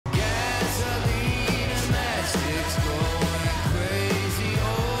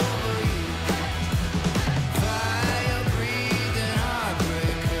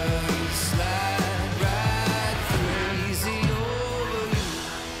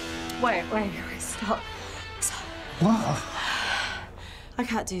Wait, stop. What? I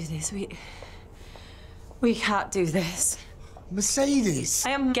can't do this. We can't do this. Mercedes!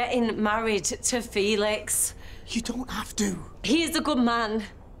 I am getting married to Felix. You don't have to. He is a good man.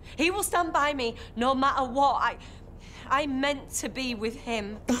 He will stand by me no matter what. I'm meant to be with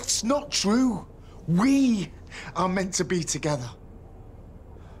him. That's not true. We are meant to be together.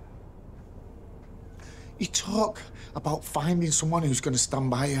 You talk about finding someone who's going to stand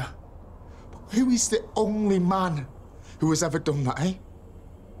by you. But who is the only man who has ever done that, eh?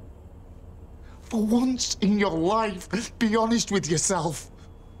 For once in your life, be honest with yourself.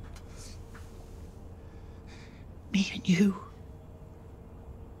 Me and you.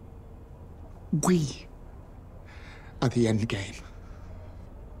 We are the end game.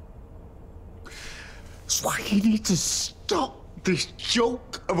 That's why you need to stop this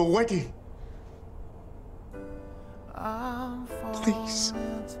joke of a wedding. Please.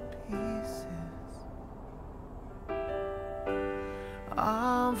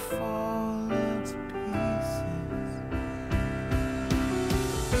 I'm falling to pieces.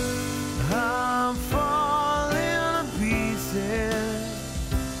 I'm falling to pieces.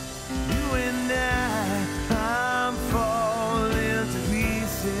 You and I'm falling to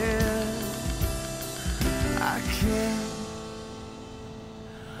pieces. I can't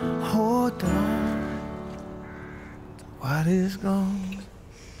hold on to what is gone.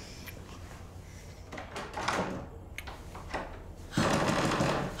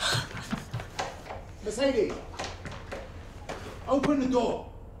 Mercedes! Open the door!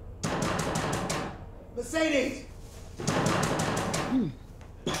 Mercedes!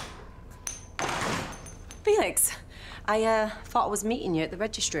 Felix, I thought I was meeting you at the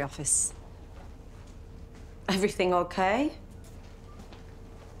registry office. Everything okay?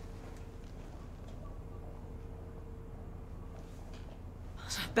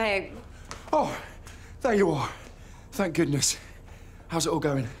 Babe. Oh, there you are. Thank goodness. How's it all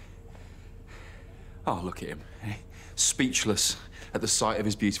going? Oh, look at him. Speechless at the sight of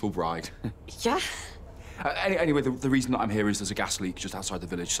his beautiful bride. Yeah? Anyway, the reason that I'm here is there's a gas leak just outside the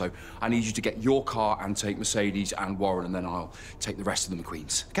village, so I need you to get your car and take Mercedes and Warren, and then I'll take the rest of the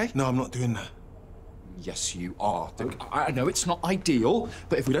McQueens, OK? No, I'm not doing that. Yes, you are. I know it's not ideal,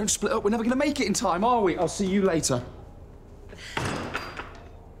 but if we don't split up, we're never going to make it in time, are we? I'll see you later.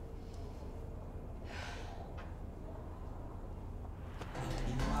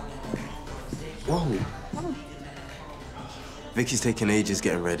 Whoa. Vicky's taking ages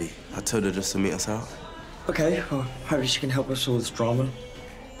getting ready. I told her just to meet us out. Okay, well, hopefully she can help us with all this drama.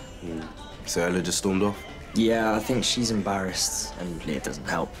 So Ella just stormed off? Yeah, I think she's embarrassed, and Leah doesn't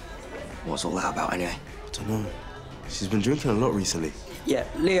help. What's all that about, anyway? I don't know. She's been drinking a lot recently. Yeah,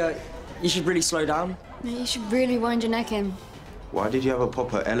 Leah, you should really slow down. No, you should really wind your neck in. Why did you have a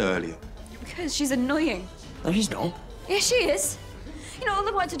pop at Ella earlier? Because she's annoying. No, she's not. Yeah, she is. You know, all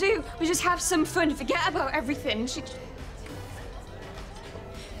I wanted to do was just have some fun, forget about everything.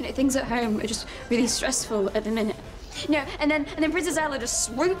 You know, things at home are just really stressful at the minute. You know, and then Princess Ella just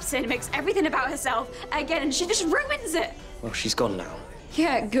swoops in and makes everything about herself again, and she just ruins it. Well, she's gone now.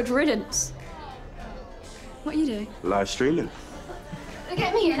 Yeah, good riddance. What are you doing? Live streaming. Look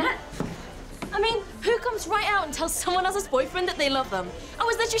at me, innit? I mean, who comes right out and tells someone else's boyfriend that they love them? I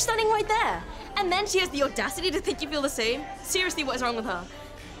was literally standing right there. And then she has the audacity to think you feel the same? Seriously, what is wrong with her?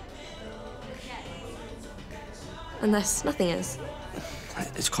 Unless nothing is.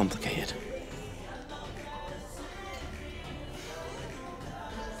 It's complicated.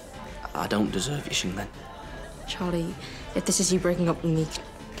 I don't deserve you, Xinglen. Charlie, if this is you breaking up with me,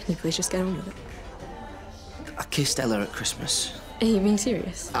 can you please just get on with it? I kissed Ella at Christmas. Are you being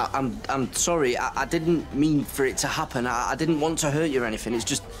serious? I'm sorry. I didn't mean for it to happen. I didn't want to hurt you or anything. It's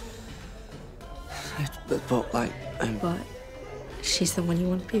just... But like... But she's the one you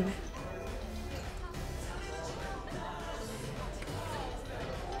want to be with.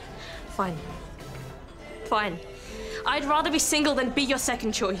 Fine. Fine. I'd rather be single than be your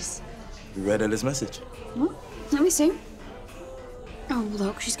second choice. You read Ella's message? What? Let me see. Oh,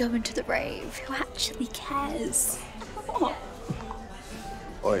 look, she's going to the rave. Who actually cares? What?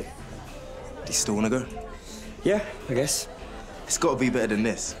 Oi, do you still want to go? Yeah, I guess. It's got to be better than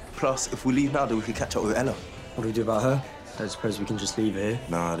this. Plus, if we leave now, then we can catch up with Ella. What do we do about her? Don't suppose we can just leave her here?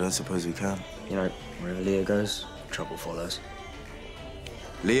 No, I don't suppose we can. You know, wherever Leah goes, trouble follows.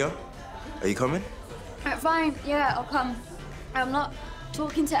 Leah, are you coming? Fine, yeah, I'll come. I'm not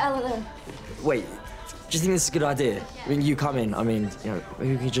talking to Ella then. Wait, do you think this is a good idea? I mean, you come in, you know,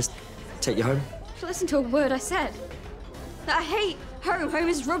 maybe we could just take you home? Listen to a word I said. I hate home. Home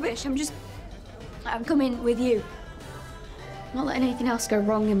is rubbish. I'm coming with you. Not letting anything else go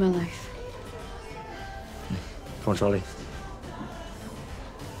wrong in my life. Come on, Charlie.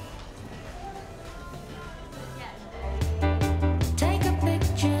 Take a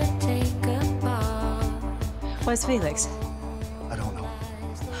picture, take a bar. Where's Felix? I don't know.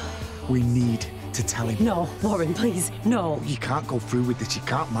 We need to tell him. No, Warren, please, no. You can't go through with this. You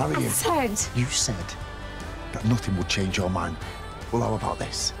can't marry him. Said. You said that nothing would change your mind. Well, how about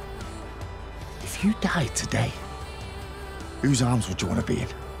this? If you died today, whose arms would you want to be in?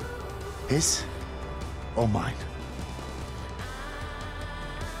 His or mine?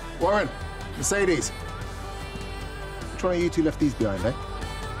 Warren, Mercedes. Which one of you two left these behind, eh?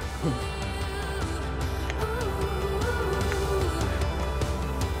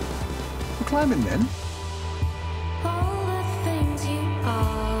 We're climbing then. All the things you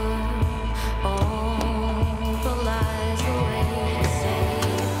are, all the lies, the way you say,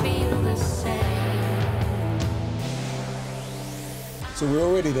 feel the same. So we're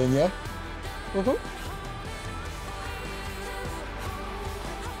all ready then, yeah?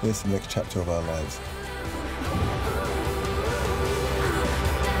 Here's the next chapter of our lives.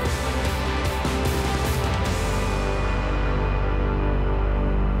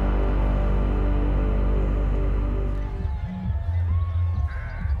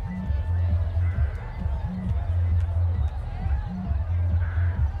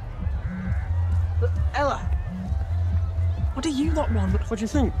 Ella, what do you lot want? What do you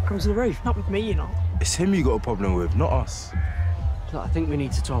think? Come to the roof. Not with me, you know. It's him you got a problem with, not us. Look, I think we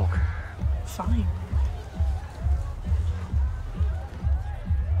need to talk. Fine.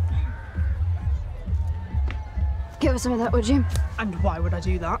 Give us some of that, would you? And why would I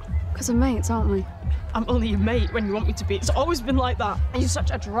do that? Because we're mates, aren't we? I'm only your mate when you want me to be. It's always been like that. And you're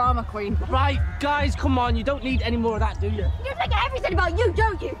such a drama queen. Right, guys, come on. You don't need any more of that, do you? You think everything about you,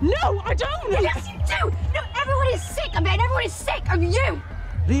 don't you? No, I don't! Yes, you do! No, everyone is sick of me, and everyone is sick of you!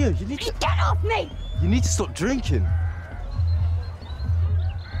 Leo, you need to... Get off me! You need to stop drinking.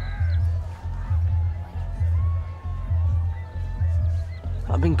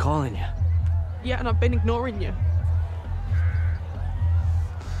 I've been calling you. Yeah, and I've been ignoring you.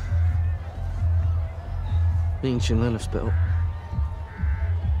 Me and Shinlin have split up.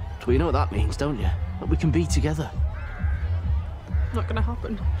 Well, you know what that means, don't you? That we can be together. Not gonna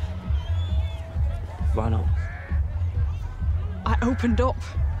happen. Why not? I opened up.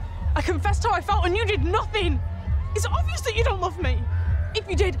 I confessed how I felt and you did nothing. It's obvious that you don't love me. If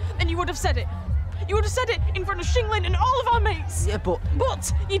you did, then you would have said it. You would have said it in front of Shinglin and all of our mates. Yeah, but...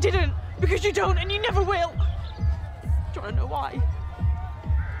 But you didn't, because you don't and you never will. Do you want to know why?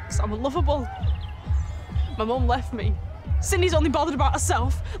 Because I'm unlovable. My mum left me. Cindy's only bothered about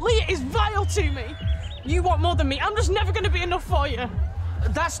herself. Leah is vile to me. You want more than me. I'm just never going to be enough for you.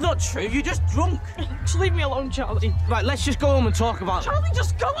 That's not true. You're just drunk. Just leave me alone, Charlie. Right, let's just go home and talk about it. Charlie,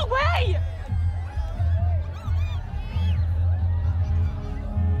 just go away!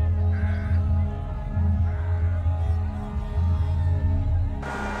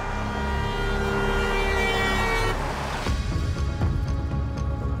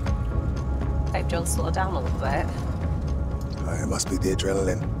 Babe, Joel, slow down a little bit. It must be the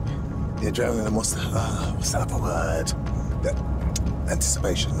adrenaline. The adrenaline and what's that other word? The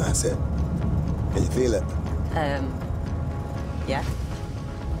anticipation, that's it. Can you feel it? Yeah.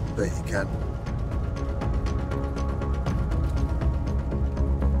 Bet you can.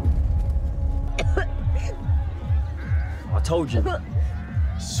 I told you.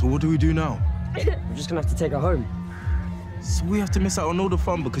 So what do we do now? We're just gonna have to take her home. So we have to miss out on all the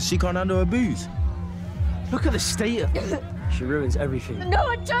fun because she can't handle her booze. Look at the state of her. She ruins everything. No,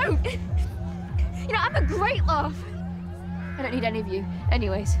 I don't! You know, I'm a great laugh. I don't need any of you.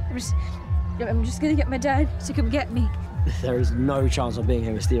 Anyways, I'm just gonna get my dad to come get me. There is no chance of being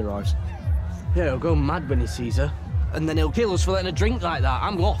here when Steve arrives. Yeah, he'll go mad when he sees her. And then he'll kill us for letting her drink like that.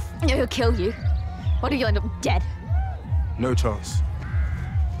 I'm off. No, he'll kill you. Or do you end up dead? No chance.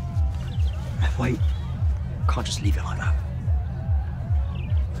 Wait. Can't just leave it like that.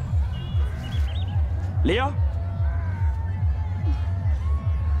 Leah?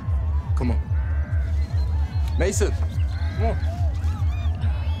 Come on. Mason, come on.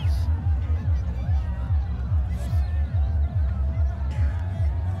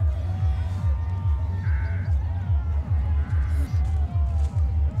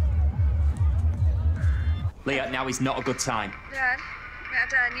 Leah, now is not a good time. Dad,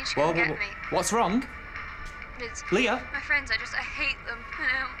 I need you to come get me. What's wrong? It's Leah? my friends, I hate them.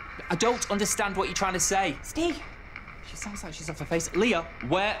 I don't understand what you're trying to say. Steve. She sounds like she's off her face. Leah,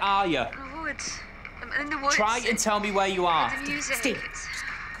 where are you? In the woods. I'm in the woods. Try and tell me where you are. The music. Steve.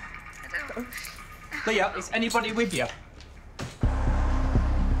 I don't... Leah, is anybody with you?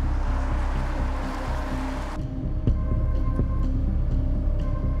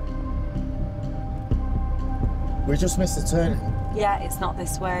 We just missed the turning. Yeah, it's not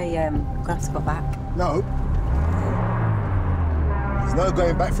this way. We'll have to go back. No. There's no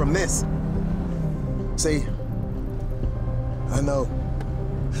going back from this. See, I know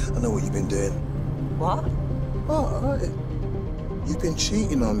what you've been doing. What? Oh, you've been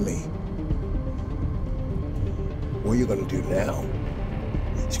cheating on me. What you're gonna do now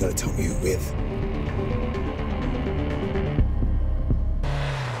is you're gonna tell me who with.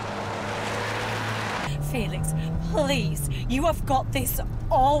 Felix, please, you have got this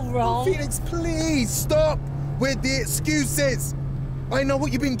all wrong. Oh, Felix, please stop with the excuses. I know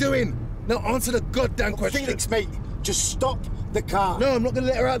what you've been doing. Now answer the goddamn question. Felix, mate, just stop the car. No, I'm not gonna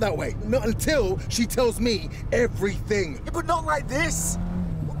let her out that way. Not until she tells me everything. Yeah, but not like this.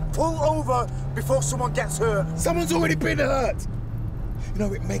 Pull over before someone gets hurt. Someone's already been hurt. You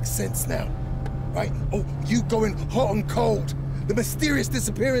know, it makes sense now, right? Oh, you going hot and cold. The mysterious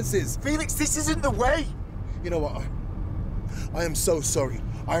disappearances. Felix, this isn't the way. You know what? I am so sorry.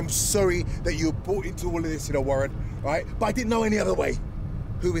 I'm sorry that you were brought into all of this, you know, Warren, right? But I didn't know any other way.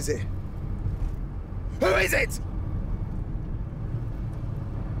 Who is it? Who is it?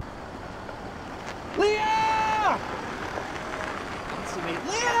 Leah! Answer me.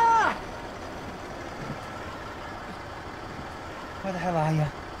 Leah! Where the hell are you?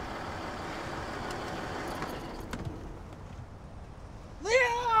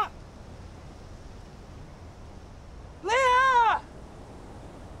 Leah! Leah!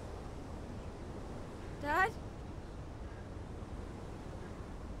 Dad?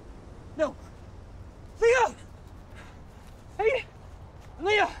 No. Leah! Hey!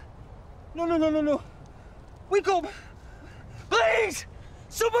 Leah! No. Wake up! Please!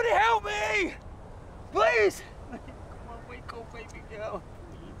 Somebody help me! Please! Come on, wake up, baby girl.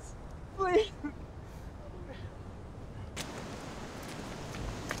 Please.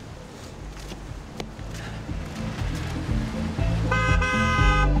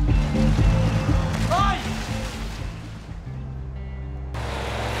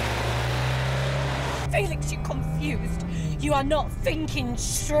 Felix, you're confused. You are not thinking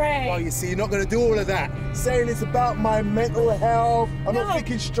straight. Well, you see, you're not going to do all of that. Saying it's about my mental health. I'm not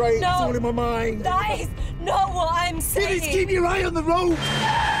thinking straight. No, it's all in my mind. That is not what I'm saying. Please keep your eye on the road.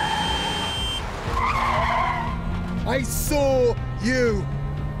 I saw you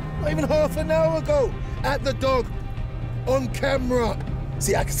not even half an hour ago at the dog on camera.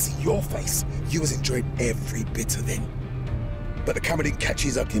 See, I can see your face. You was enjoying every bit of it. But the camera didn't catch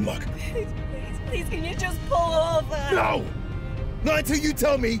his ugly mug. Please, can you just pull over? No! Not until you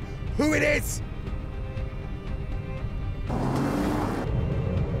tell me who it is!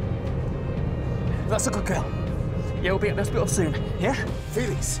 That's a good girl. Yeah, we'll be at the hospital soon, yeah?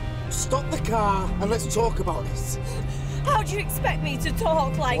 Felix, stop the car and let's talk about this. How do you expect me to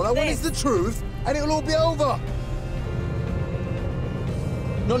talk like All I want this? is the truth, and it'll all be over.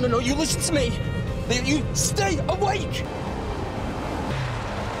 No, you listen to me. You stay awake!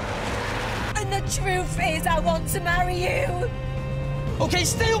 And the truth is, I want to marry you. Okay,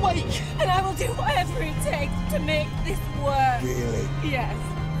 stay awake! And I will do whatever it takes to make this work. Really? Yes,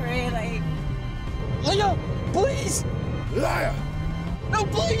 really. Leah, please! Liar! No,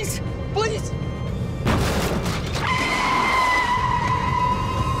 please! Please!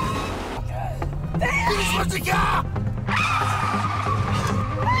 Finish with the car!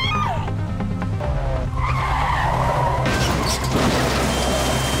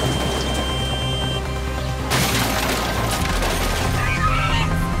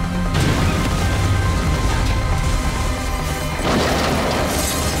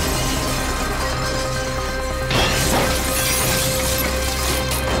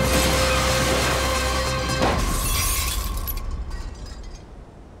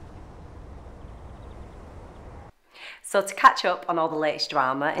 So to catch up on all the latest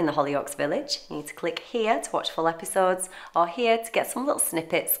drama in the Hollyoaks village, you need to click here to watch full episodes or here to get some little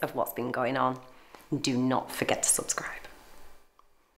snippets of what's been going on. Do not forget to subscribe.